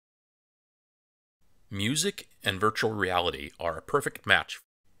Music and virtual reality are a perfect match.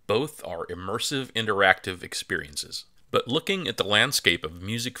 Both are immersive, interactive experiences. But looking at the landscape of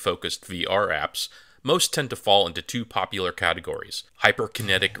music-focused VR apps, most tend to fall into two popular categories: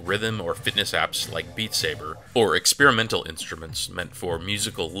 hyperkinetic rhythm or fitness apps like Beat Saber, or experimental instruments meant for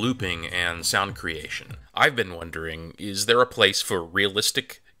musical looping and sound creation. I've been wondering, is there a place for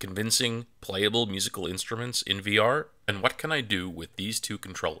realistic, convincing, playable musical instruments in VR? And what can I do with these two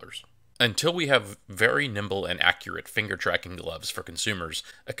controllers? Until we have very nimble and accurate finger tracking gloves for consumers,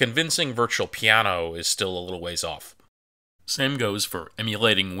 a convincing virtual piano is still a little ways off. Same goes for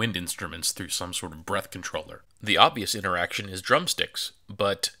emulating wind instruments through some sort of breath controller. The obvious interaction is drumsticks,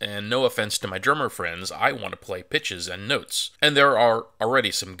 but, and no offense to my drummer friends, I want to play pitches and notes, and there are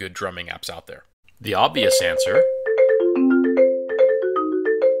already some good drumming apps out there. The obvious answer: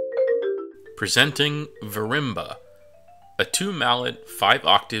 presenting VRimba, a 2-mallet,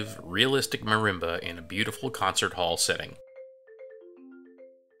 5-octave, realistic marimba in a beautiful concert hall setting.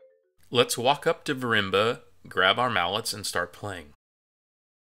 Let's walk up to VRimba, grab our mallets, and start playing.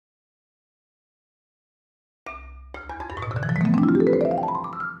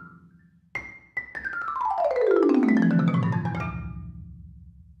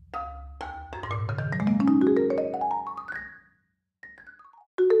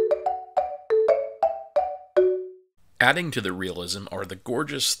 Adding to the realism are the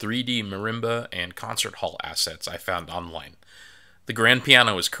gorgeous 3D marimba and concert hall assets I found online. The grand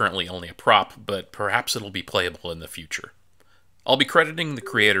piano is currently only a prop, but perhaps it'll be playable in the future. I'll be crediting the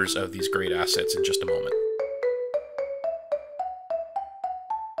creators of these great assets in just a moment.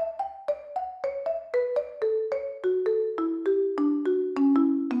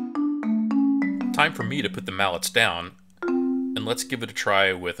 Time for me to put the mallets down, and let's give it a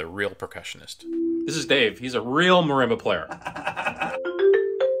try with a real percussionist. This is Dave. He's a real marimba player.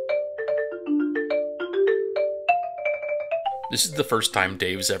 This is the first time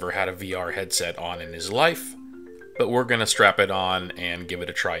Dave's ever had a VR headset on in his life, but we're gonna strap it on and give it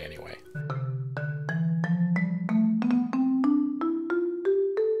a try anyway.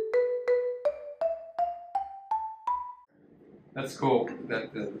 That's cool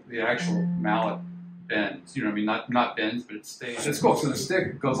that the actual mallet bends. You know what I mean? Not bends, but it stays. It's cool. So the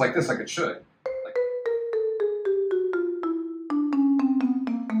stick goes like this, like it should.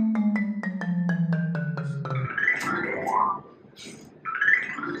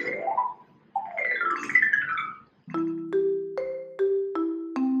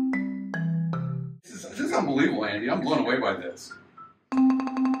 This is unbelievable, Andy. I'm blown away by this.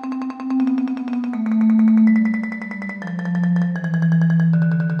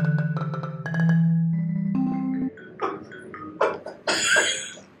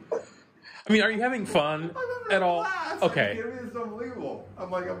 I mean, are you having fun at all? Okay. It's unbelievable. I'm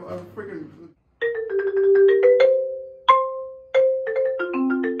freaking.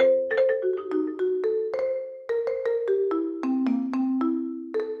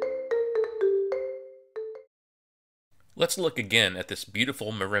 Let's look again at this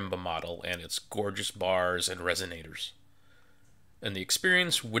beautiful marimba model and its gorgeous bars and resonators. And the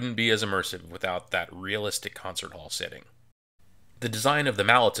experience wouldn't be as immersive without that realistic concert hall setting. The design of the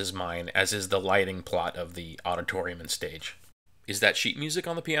mallets is mine, as is the lighting plot of the auditorium and stage. Is that sheet music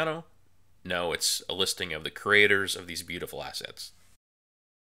on the piano? No, it's a listing of the creators of these beautiful assets.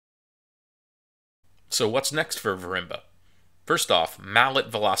 So what's next for VRimba? First off, mallet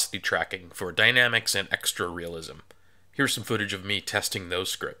velocity tracking for dynamics and extra realism. Here's some footage of me testing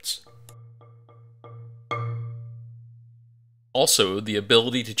those scripts. Also, the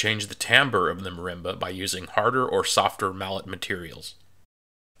ability to change the timbre of the marimba by using harder or softer mallet materials.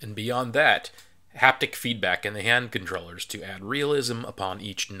 And beyond that, haptic feedback in the hand controllers to add realism upon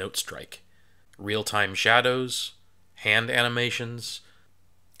each note strike. Real-time shadows, hand animations,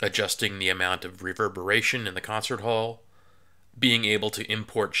 adjusting the amount of reverberation in the concert hall, being able to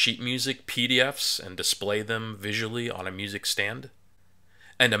import sheet music PDFs and display them visually on a music stand,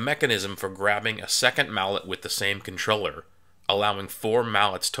 and a mechanism for grabbing a second mallet with the same controller, allowing 4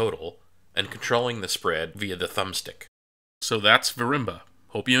 mallets total, and controlling the spread via the thumbstick. So that's VRimba.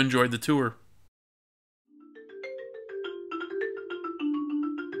 Hope you enjoyed the tour.